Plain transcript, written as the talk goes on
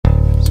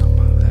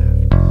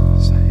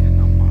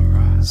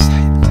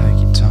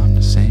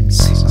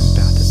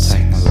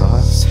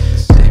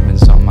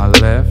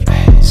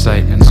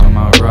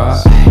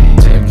right,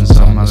 demons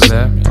on my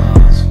left.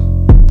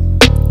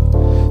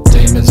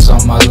 Demons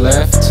on my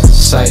left,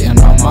 Satan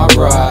on my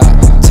right.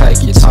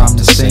 Take your time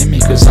to see me,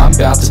 cause I'm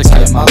about to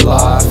take my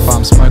life.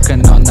 I'm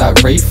smoking on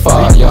that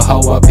reefer, your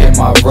hoe up in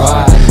my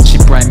ride. She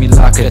brain me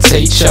like a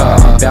teacher,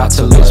 I'm about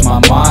to lose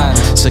my mind.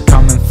 So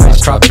come and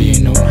face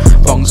tribunal,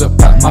 bongs up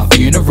at my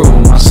funeral.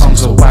 My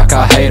songs are whack,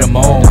 I hate them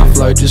all. My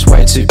flow just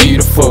way too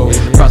beautiful.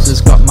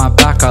 Brothers got my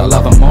back, I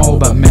love them all,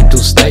 but mental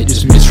state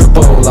just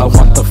miserable. I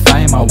want the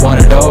fame, I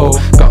want it all.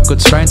 Got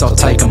good strains, I'll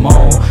take them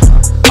all.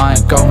 I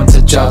ain't going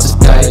to jail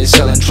today,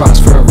 selling drugs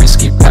for a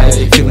risky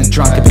pay. Feeling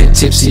drunk, a bit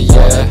tipsy,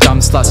 yeah.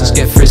 Dumb slices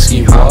get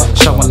frisky, what?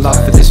 Showing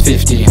love for this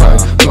 50, ho.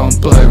 Blowing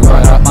blow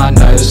right up my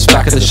nose.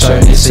 Back at the show,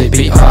 need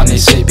CPR, need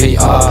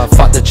CPR.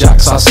 Fuck the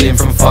jacks, I see him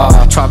from far.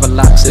 Try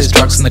relax, there's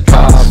drugs in the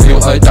car. We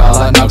all die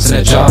like nugs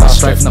in a jar.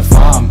 Straight from the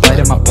farm, blade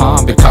in my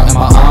palm. Be cutting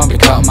my arm, be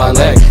cutting my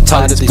leg.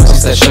 Tired of these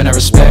pussies that show no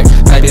respect.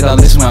 Maybe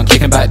they'll listen when I'm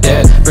kicking back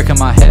dead. Brick in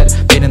my head,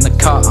 beat in the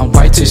cut, I'm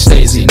way too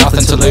steezy.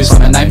 Nothing to lose,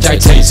 I'm a name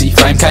JTZ.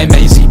 Frame came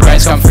easy,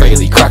 brains come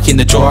freely. Cracking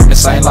the jaw, I'm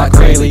insane like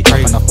really.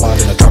 Dropping up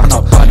blood in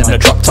a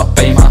drop top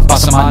beamer.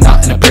 Busting my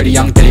nut in a pretty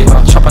young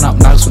diva. Chopping up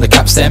notes when the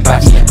cap stand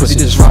back. Pussy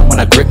just run when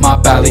I grip my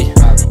belly.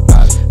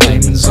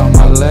 Demons on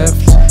my left,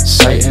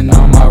 Satan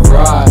on my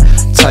right.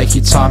 Take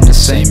your time to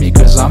see me,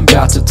 cause I'm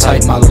about to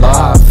take my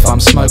life. I'm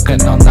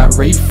smoking on that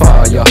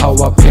reefer, your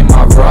hoe up in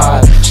my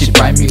ride. She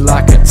brain me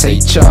like a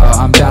teacher,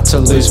 I'm about to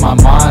lose my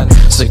mind.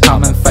 So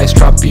come and face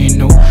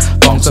tribunal,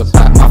 bongs up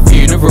at my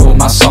funeral.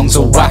 My songs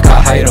are whack,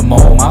 I hate them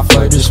all. My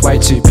flow just way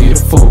too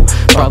beautiful.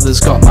 Brothers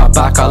got my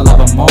back, I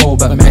love them all,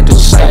 but mental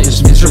state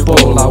is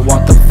miserable. I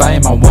want the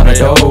fame, I want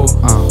it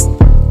all.